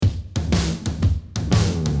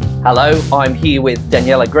Hello, I'm here with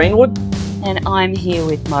Daniela Greenwood. And I'm here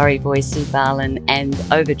with Maury Boise-Barlin and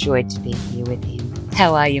overjoyed to be here with him.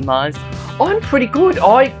 How are you, Moz? I'm pretty good.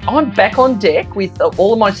 I'm back on deck with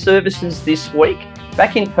all of my services this week,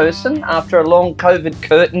 back in person after a long COVID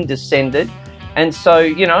curtain descended. And so,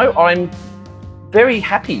 I'm very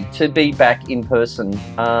happy to be back in person,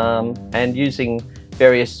 and using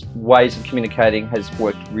various ways of communicating has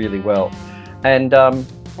worked really well. And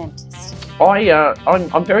Fantastic.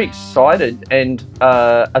 I'm very excited and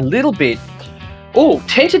a little bit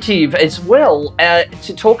tentative as well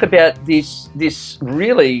to talk about this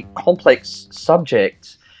really complex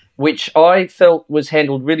subject, which I felt was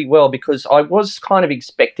handled really well because I was kind of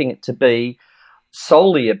expecting it to be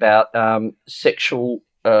solely about sexual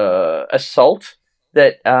assault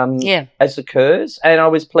that as occurs, and I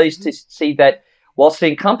was pleased to see that whilst it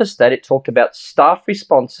encompassed that, it talked about staff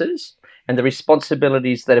responses and the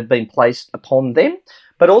responsibilities that have been placed upon them,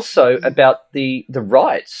 but also about the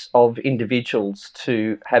rights of individuals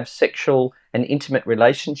to have sexual and intimate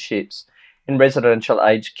relationships in residential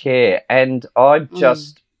aged care. And I'm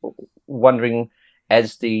just wondering,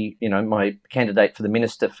 as my candidate for the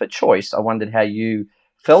Minister for Choice, I wondered how you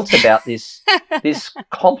felt about this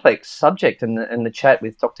complex subject and the chat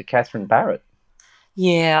with Dr. Catherine Barrett.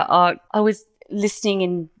 Yeah, I was listening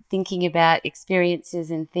and thinking about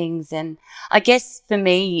experiences and things, and I guess for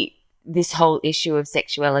me, this whole issue of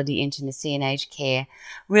sexuality, intimacy and aged care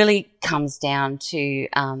really comes down to,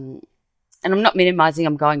 and I'm not minimising,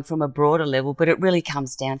 I'm going from a broader level, but it really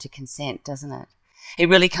comes down to consent, doesn't it? It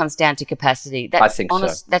really comes down to capacity. I think so.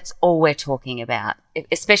 That's all we're talking about,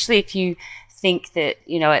 especially if you think that,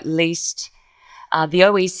 at least the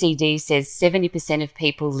OECD says 70% of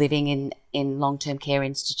people living in long-term care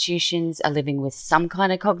institutions are living with some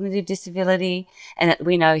kind of cognitive disability, and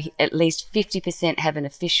we know at least 50% have an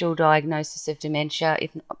official diagnosis of dementia,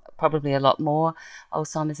 if not, probably a lot more,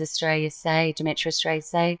 Alzheimer's Australia say, Dementia Australia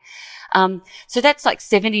say. So that's like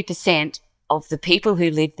 70% of the people who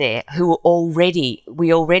live there who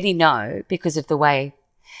we already know, because of the way,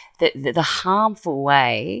 the harmful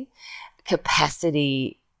way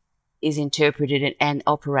capacity is interpreted and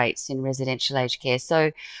operates in residential aged care.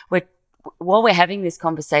 So while we're having this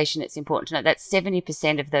conversation, it's important to note that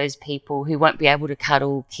 70% of those people who won't be able to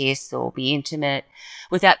cuddle, kiss or be intimate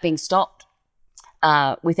without being stopped,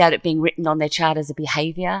 without it being written on their chart as a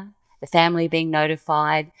behaviour, the family being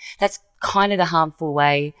notified, that's kind of the harmful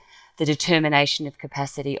way the determination of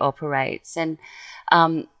capacity operates. And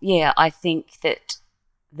I think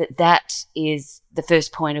that is the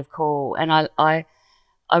first point of call. And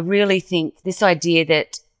I really think this idea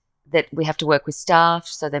that we have to work with staff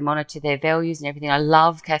so they monitor their values and everything. I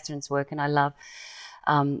love Catherine's work, and I love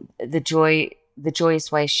the joyous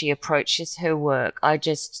way she approaches her work. I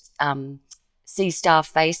just see staff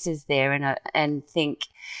faces there and think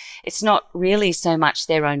it's not really so much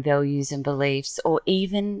their own values and beliefs or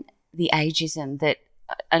even the ageism that,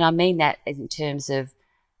 and I mean that in terms of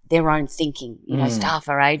their own thinking, staff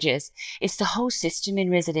are ageist. It's the whole system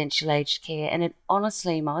in residential aged care. And it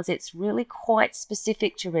honestly, Moz, it's really quite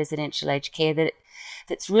specific to residential aged care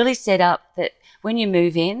that's really set up that when you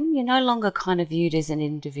move in, you're no longer kind of viewed as an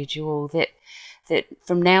individual, that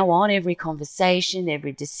from now on, every conversation,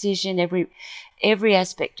 every decision, every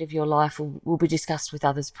aspect of your life will be discussed with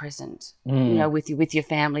others present, with your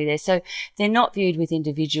family there. So they're not viewed with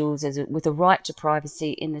individuals with a right to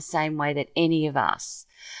privacy in the same way that any of us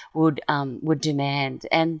would demand.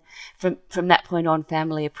 And from that point on,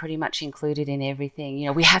 family are pretty much included in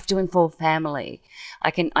everything. We have to involve family.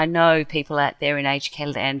 I know people out there in aged care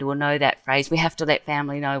land will know that phrase. We have to let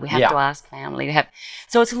family know. We have to ask family.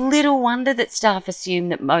 So it's little wonder that staff assume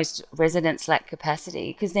that most residents lack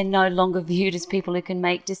capacity because they're no longer viewed as people who can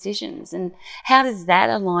make decisions. And how does that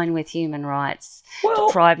align with human rights?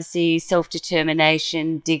 Well, privacy,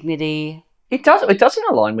 self-determination, dignity. It doesn't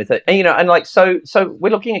align with it, and so we're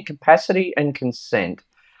looking at capacity and consent,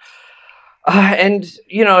 and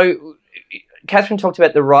Catherine talked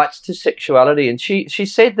about the rights to sexuality, and she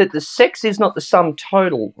said that the sex is not the sum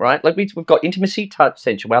total, right? Like we've got intimacy, touch,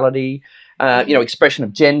 sensuality, expression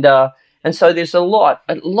of gender, and so there's a lot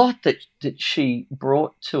that she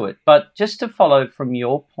brought to it. But just to follow from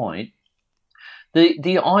your point,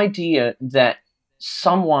 the idea that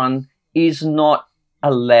someone is not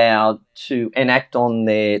allowed to enact on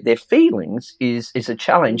their feelings is a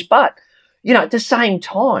challenge. But, at the same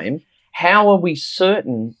time, how are we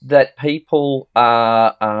certain that people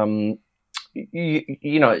are, and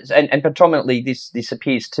predominantly this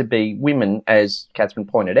appears to be women, as Catherine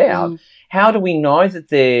pointed out, how do we know that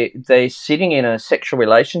they're sitting in a sexual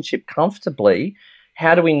relationship comfortably?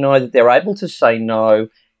 How do we know that they're able to say no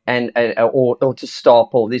or to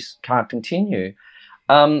stop, or this can't continue.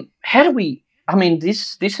 How do we? I mean,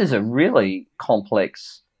 this is a really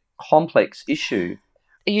complex issue.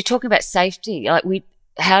 Are you talking about safety?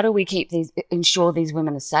 How do we ensure these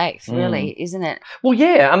women are safe? Really, isn't it? Well,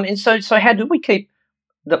 yeah. I mean, so how do we keep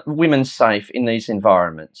the women safe in these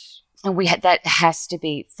environments? And that has to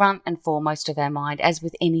be front and foremost of our mind, as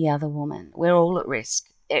with any other woman. We're all at risk.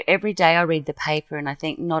 Every day I read the paper and I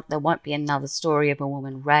think there won't be another story of a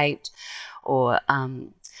woman raped or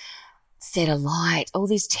set alight. All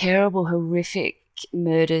these terrible, horrific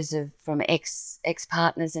murders from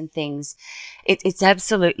ex-partners and things. It's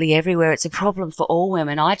absolutely everywhere. It's a problem for all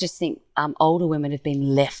women. I just think older women have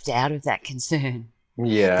been left out of that concern.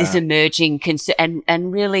 Yeah. This emerging concern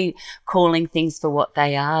and really calling things for what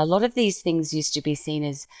they are. A lot of these things used to be seen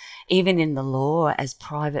as, even in the law, as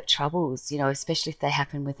private troubles, especially if they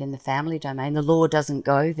happen within the family domain. The law doesn't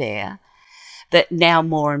go there. But now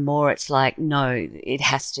more and more it's like, no, it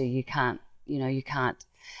has to. You can't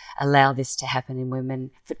allow this to happen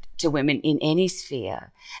to women in any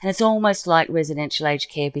sphere. And it's almost like residential aged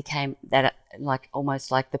care became that,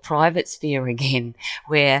 almost like the private sphere again,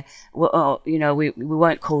 where we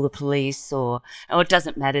won't call the police or it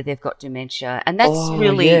doesn't matter, they've got dementia. And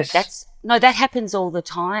that's that happens all the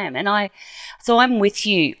time. And so I'm with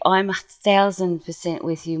you. I'm 1,000%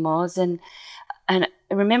 with you, Moz. And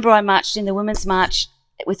remember, I marched in the Women's March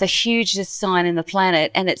with the hugest sign in the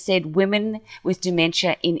planet, and it said, "Women with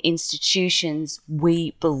dementia in institutions,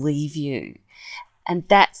 we believe you." And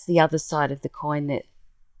that's the other side of the coin that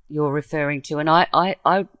you're referring to. And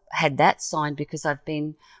I had that sign because I've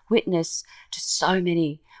been witness to so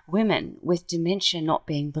many women with dementia not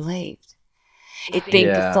being believed. It being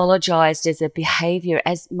pathologized as a behavior,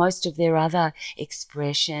 as most of their other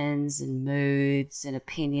expressions and moods and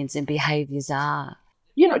opinions and behaviors are.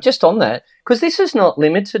 Just on that, because this is not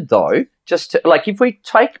limited though, just to, if we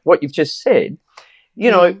take what you've just said,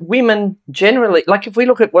 women generally, if we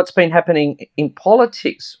look at what's been happening in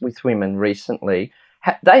politics with women recently,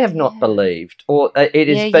 they have not believed, or it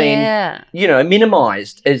has been,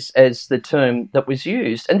 minimised as the term that was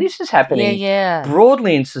used. And this is happening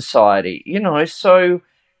broadly in society, so,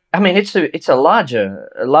 I mean, it's a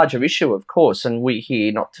larger issue, of course, and we're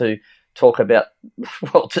here not to talk about,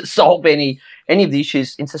 to solve any of the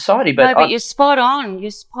issues in society. But you're spot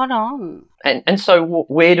on. And so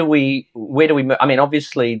where do we I mean,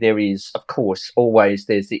 obviously there is, of course, always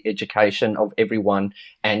there's the education of everyone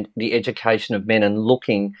and the education of men and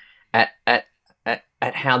looking at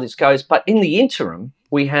how this goes. But in the interim,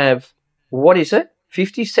 we have,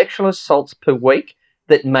 50 sexual assaults per week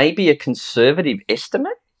that may be a conservative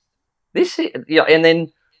estimate.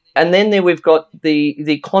 And then there we've got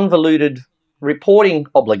the convoluted reporting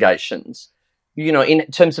obligations, in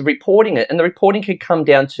terms of reporting it. And the reporting could come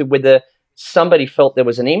down to whether somebody felt there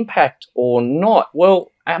was an impact or not.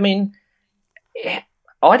 Well, I mean,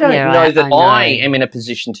 I don't know that I am in a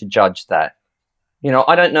position to judge that.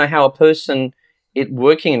 I don't know how a person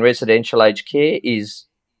working in residential aged care is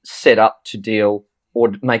set up to deal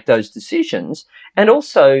or make those decisions. And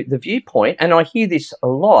also the viewpoint, and I hear this a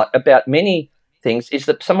lot about many things, is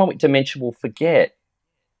that someone with dementia will forget.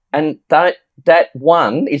 And that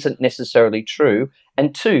one isn't necessarily true.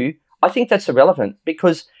 And two, I think that's irrelevant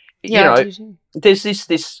because, there's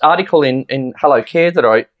this article in Hello Care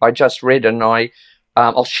that I just read, and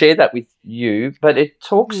I'll share that with you, but it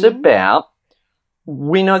talks about,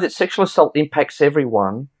 we know that sexual assault impacts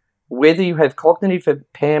everyone, whether you have cognitive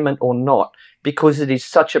impairment or not, because it is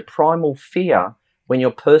such a primal fear when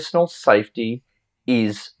your personal safety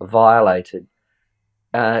is violated.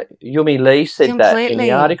 Yumi Lee said that in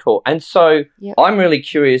the article. And so I'm really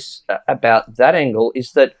curious about that angle,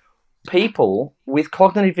 is that people with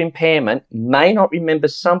cognitive impairment may not remember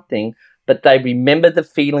something, but they remember the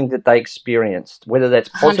feeling that they experienced, whether that's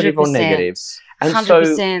positive 100%. Or negative. And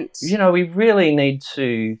 100%. So, we really need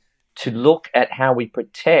to look at how we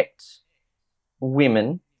protect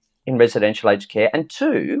women in residential aged care. And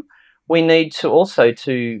two, we need to also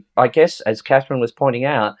I guess, as Catherine was pointing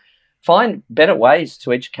out, find better ways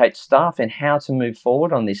to educate staff and how to move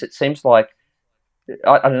forward on this. It seems like,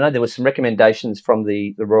 I don't know, there were some recommendations from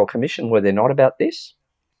the Royal Commission, were there not, about this?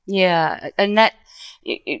 Yeah, and that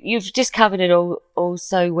you've just covered it all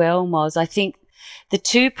so well, Moz. I think the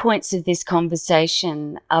 2 points of this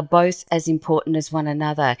conversation are both as important as one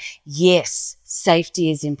another. Yes, safety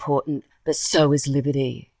is important, but so is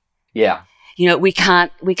liberty. Yeah. We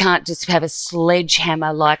can't just have a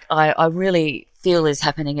sledgehammer like I really feel is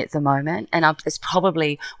happening at the moment, and it's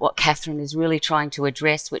probably what Catherine is really trying to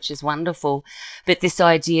address, which is wonderful. But this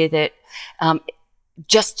idea that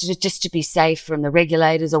just to be safe from the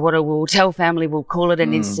regulators, or what I will tell family, we'll call it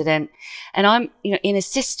an incident. And I'm, in a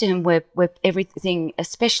system where everything,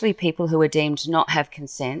 especially people who are deemed to not have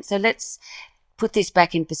consent. So let's put this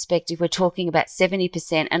back in perspective. We're talking about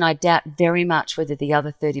 70%, and I doubt very much whether the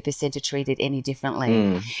other 30% are treated any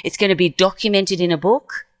differently. It's going to be documented in a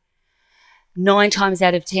book. 9 times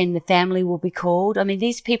out of 10, the family will be called. I mean,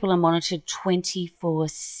 these people are monitored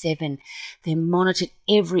 24/7. They're monitored.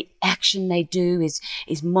 Every action they do is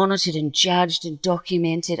monitored and judged and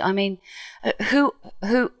documented. I mean, who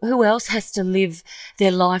else has to live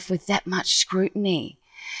their life with that much scrutiny?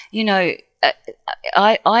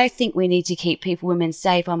 I think we need to keep women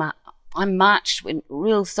safe. I'm marched with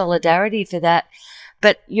real solidarity for that.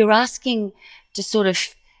 But you're asking to sort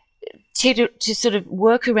of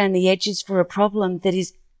work around the edges for a problem that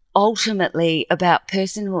is ultimately about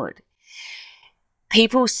personhood.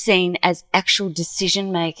 People seen as actual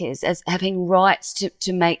decision makers, as having rights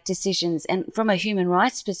to make decisions. And from a human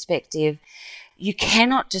rights perspective, you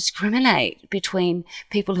cannot discriminate between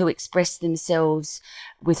people who express themselves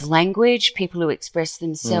with language, people who express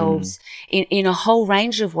themselves in a whole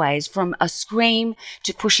range of ways, from a scream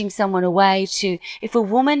to pushing someone away to, if a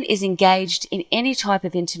woman is engaged in any type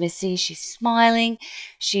of intimacy, she's smiling,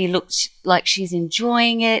 she looks like she's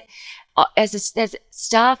enjoying it. As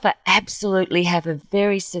staff, I absolutely have a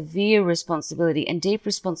very severe responsibility and deep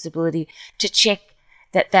responsibility to check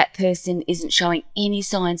that person isn't showing any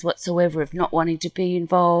signs whatsoever of not wanting to be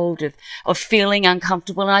involved, of feeling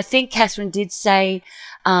uncomfortable. And I think Catherine did say,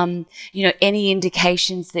 any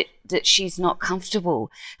indications that she's not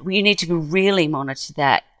comfortable. You need to really monitor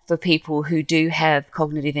that for people who do have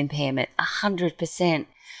cognitive impairment, 100%.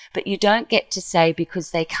 But you don't get to say,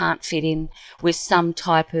 because they can't fit in with some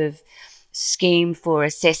type of scheme for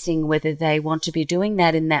assessing whether they want to be doing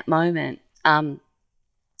that in that moment,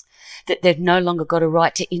 that they've no longer got a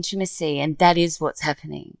right to intimacy, and that is what's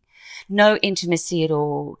happening. No intimacy at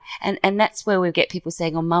all. And that's where we get people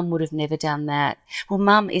saying, oh, mum would have never done that. Well,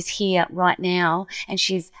 mum is here right now and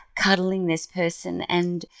she's cuddling this person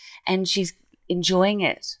and she's enjoying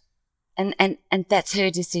it. And that's her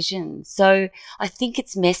decision. So I think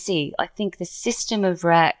it's messy. I think the system of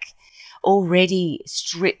RAC already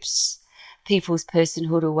strips people's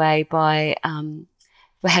personhood away by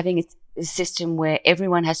having a system where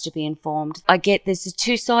everyone has to be informed. I get there's the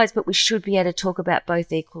two sides, but we should be able to talk about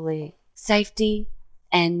both equally. Safety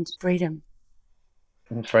and freedom.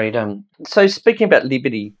 Freedom. So speaking about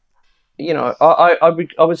liberty, I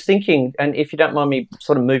was thinking, and if you don't mind me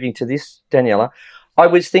sort of moving to this, Daniela, I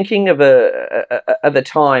was thinking of a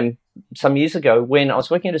time some years ago when I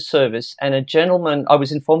was working at a service, and I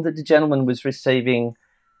was informed that the gentleman was receiving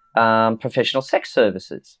professional sex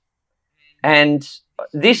services. And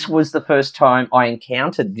this was the first time I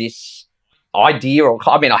encountered this idea,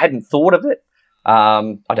 I hadn't thought of it.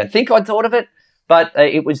 I don't think I'd thought of it, but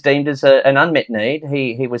it was deemed as an unmet need.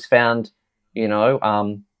 He was found,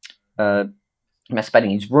 masturbating in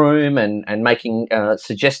his room and making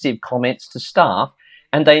suggestive comments to staff,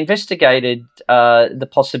 and they investigated the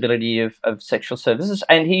possibility of sexual services,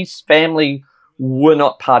 and his family were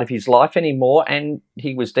not part of his life anymore, and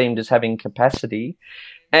he was deemed as having capacity.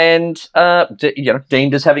 And,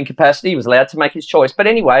 deemed as having capacity, he was allowed to make his choice. But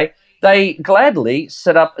anyway, they gladly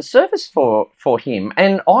set up a service for him.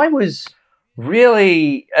 And I was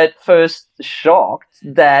really at first shocked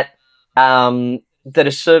that that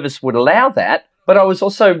a service would allow that. But I was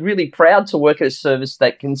also really proud to work at a service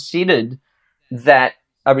that considered that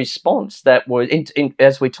a response that was,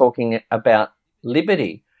 as we're talking about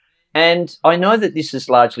liberty. And I know that this is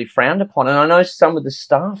largely frowned upon, and I know some of the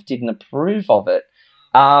staff didn't approve of it.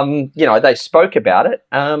 They spoke about it,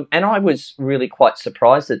 and I was really quite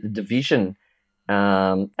surprised at the division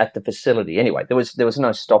at the facility. Anyway, there was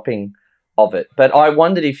no stopping of it. But I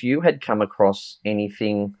wondered if you had come across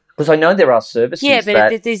anything, because I know there are services. Yeah,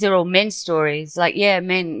 but these are all men's stories. Like,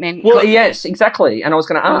 men. Well, yes, exactly. And I was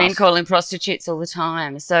going to ask. Men calling prostitutes all the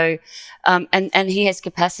time. So, and he has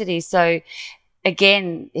capacity. So,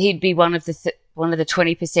 again, he'd be one of the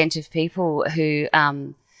 20% of people who.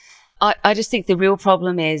 I just think the real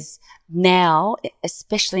problem is now,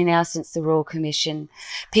 especially now since the Royal Commission,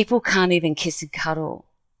 people can't even kiss and cuddle.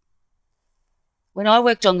 When I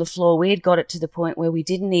worked on the floor, we had got it to the point where we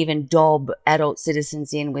didn't even dob adult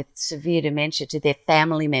citizens in with severe dementia to their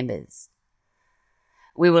family members.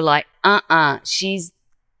 We were like, she's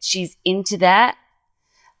into that.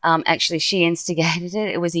 Actually, she instigated it.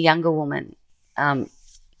 It was a younger woman who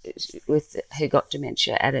got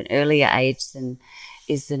dementia at an earlier age than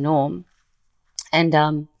is the norm.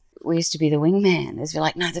 And we used to be the wingman. As we're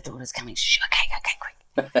like, no, the daughter's coming. Shh, okay, quick.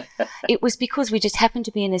 It was because we just happened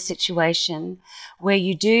to be in a situation where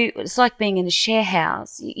it's like being in a share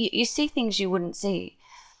house. You see things you wouldn't see,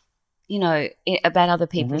 about other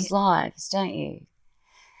people's lives, don't you?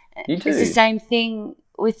 You do. It's the same thing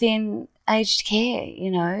within aged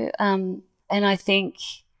care, and I think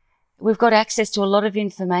we've got access to a lot of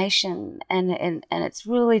information and it's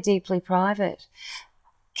really deeply private.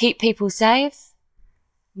 Keep people safe,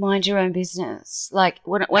 mind your own business. Like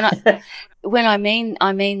when I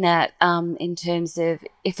mean that in terms of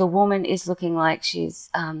if a woman is looking like she's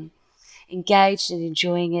engaged and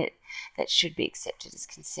enjoying it, that should be accepted as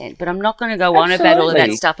consent. But I'm not going to go on about all of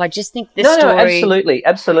that stuff. I just think the story. No,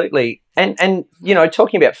 absolutely. And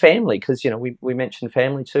talking about family, because we mentioned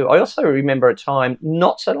family too. I also remember a time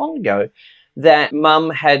not so long ago that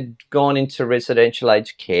Mum had gone into residential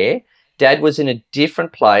aged care. Dad was in a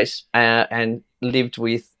different place and lived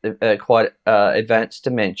with quite advanced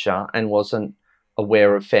dementia and wasn't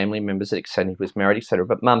aware of family members, etc. He was married, etc.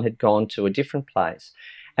 But Mum had gone to a different place.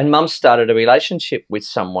 And Mum started a relationship with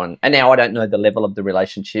someone. And now I don't know the level of the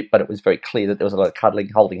relationship, but it was very clear that there was a lot of cuddling,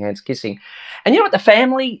 holding hands, kissing. And you know what the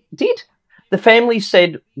family did? The family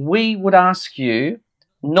said, we would ask you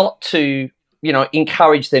not to,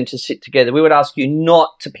 encourage them to sit together. We would ask you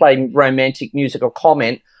not to play romantic music or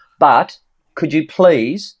comment, but could you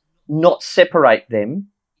please not separate them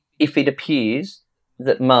if it appears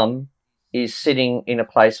that Mum is sitting in a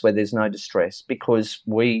place where there's no distress, because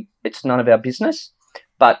it's none of our business.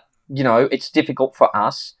 But, it's difficult for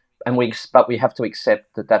us, but we have to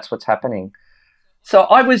accept that that's what's happening. So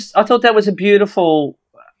I thought that was a beautiful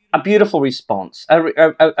response,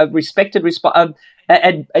 a respected response,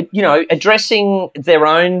 addressing their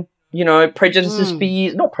own, prejudices,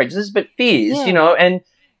 fears, not prejudices, but fears,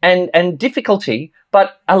 and difficulty,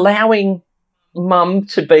 but allowing Mum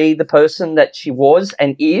to be the person that she was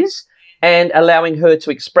and is, and allowing her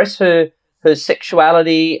to express her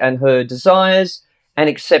sexuality and her desires, and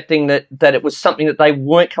accepting that it was something that they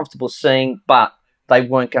weren't comfortable seeing, but they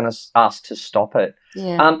weren't going to ask to stop it.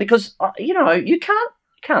 Yeah. Because, you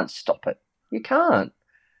can't stop it. You can't.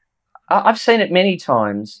 I've seen it many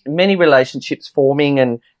times, many relationships forming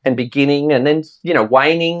and beginning and then,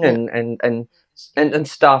 waning and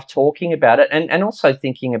staff talking about it and also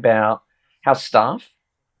thinking about how staff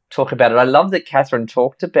talk about it. I love that Catherine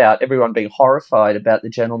talked about everyone being horrified about the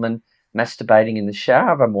gentleman masturbating in the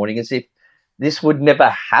shower of a morning as if this would never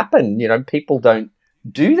happen. People don't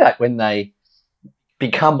do that when they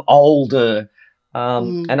become older.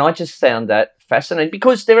 And I just found that fascinating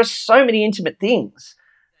because there are so many intimate things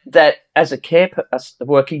that as a care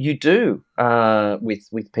worker you do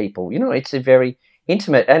with people. It's a very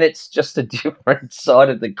intimate and it's just a different side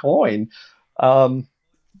of the coin.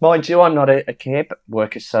 Mind you, I'm not a care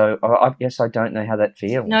worker, so I guess I don't know how that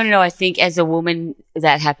feels. No. I think as a woman,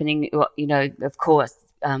 that happening, of course,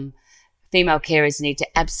 female carers need to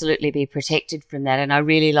absolutely be protected from that. And I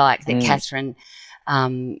really like that Catherine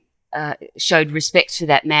showed respect for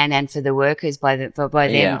that man and for the workers by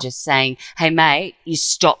them just saying, hey, mate, you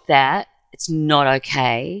stop that. It's not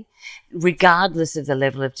okay, regardless of the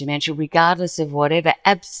level of dementia, regardless of whatever.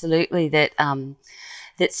 Absolutely that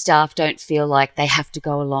that staff don't feel like they have to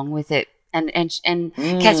go along with it. And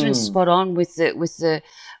Catherine's spot on with the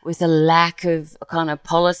lack of kind of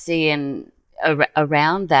policy and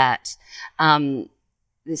around that. The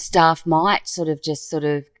staff might sort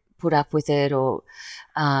of put up with it or,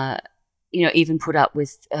 even put up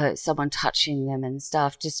with someone touching them and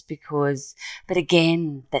stuff just because. But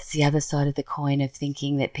again, that's the other side of the coin of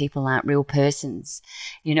thinking that people aren't real persons.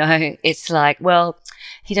 It's like, well,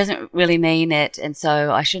 he doesn't really mean it, and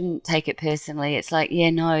so I shouldn't take it personally. It's like,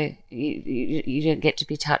 yeah, no, you don't get to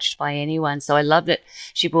be touched by anyone. So I love that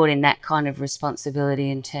she brought in that kind of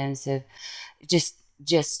responsibility in terms of just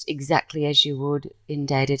exactly as you would in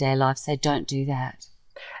day-to-day life. Say, don't do that.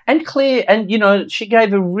 And clear, and, she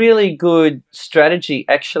gave a really good strategy,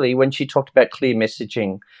 actually, when she talked about clear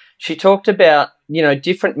messaging. She talked about,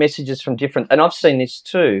 different messages from different, and I've seen this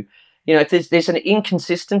too. If there's an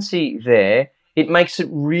inconsistency there, it makes it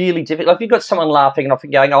really difficult. Like if you've got someone laughing and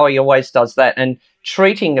often going, oh, he always does that, and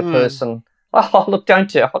treating a person, oh, look, don't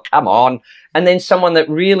do it, oh, come on. And then someone that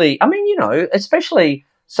really, especially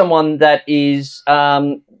someone that is,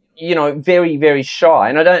 very, very shy.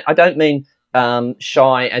 And I don't mean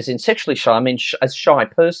shy as in sexually shy. I mean as shy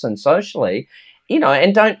person socially,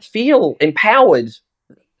 and don't feel empowered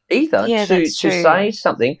either to say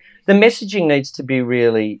something. The messaging needs to be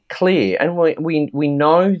really clear, and we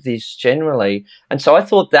know this generally. And so I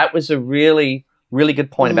thought that was a really, really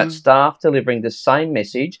good point about staff delivering the same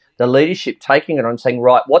message, the leadership taking it on, saying,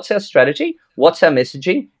 right, what's our strategy? What's our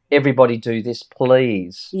messaging? everybody do this,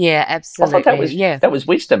 please. Yeah, I absolutely. thought that was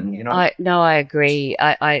wisdom, I agree.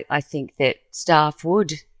 I think that staff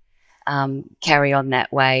would carry on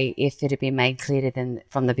that way if it had been made clear to them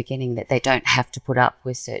from the beginning that they don't have to put up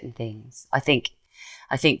with certain things. I think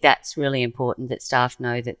that's really important, that staff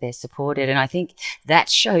know that they're supported, and I think that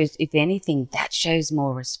shows, if anything, that shows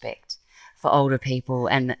more respect for older people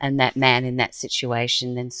and that man in that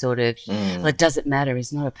situation than sort of, well, it doesn't matter,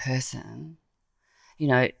 he's not a person,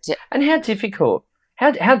 And how difficult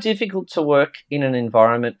to work in an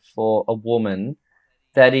environment for a woman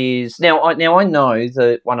that is now. I know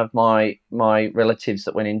that one of my relatives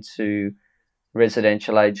that went into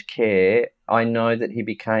residential aged care, I know that he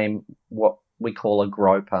became what we call a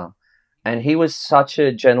groper, and he was such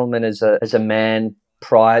a gentleman as a man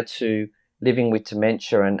prior to living with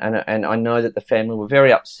dementia, and I know that the family were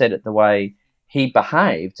very upset at the way he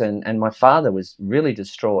behaved, and my father was really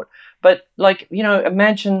distraught. But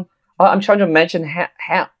imagine, I'm trying to imagine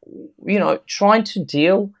how trying to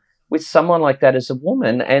deal with someone like that as a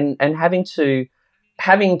woman, and having to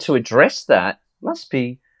address that must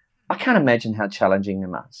be, I can't imagine how challenging it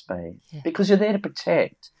must be, because you're there to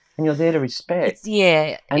protect and you're there to respect.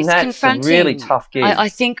 And it's that's confronting. A really tough gig. I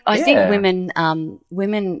think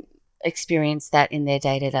women experience that in their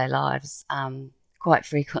day-to-day lives quite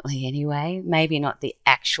frequently anyway. Maybe not the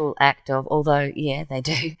actual act of, although they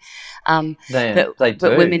do. They do.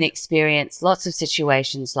 But women experience lots of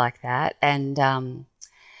situations like that, and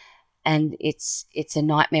it's a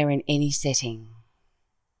nightmare in any setting.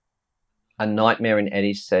 A nightmare in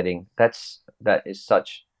any setting. That is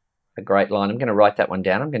such a great line. I'm going to write that one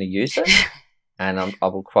down. I'm going to use it, and I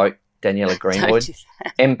will quote Daniela Greenwood,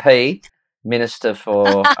 MP, Minister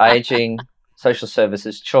for Ageing, Social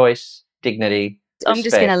Services, Choice, Dignity, Respect. I'm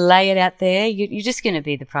just going to lay it out there. You're just going to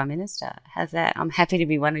be the Prime Minister. How's that? I'm happy to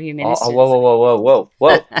be one of your ministers. Whoa.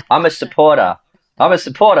 I'm a supporter. I'm a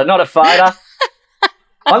supporter, not a fighter.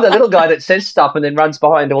 I'm the little guy that says stuff and then runs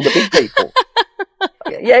behind all the big people.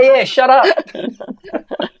 Yeah, shut up.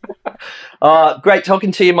 Great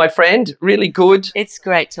talking to you, my friend. Really good. It's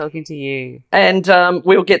great talking to you. And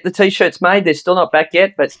we'll get the T-shirts made. They're still not back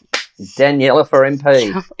yet, but Daniela for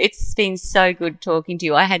MP. It's been so good talking to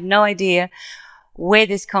you. I had no idea where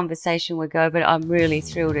this conversation would go, but I'm really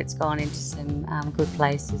thrilled it's gone into some good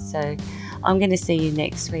places. So I'm going to see you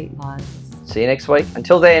next week, Miles. See you next week.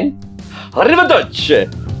 Until then,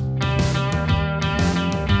 arrivederci.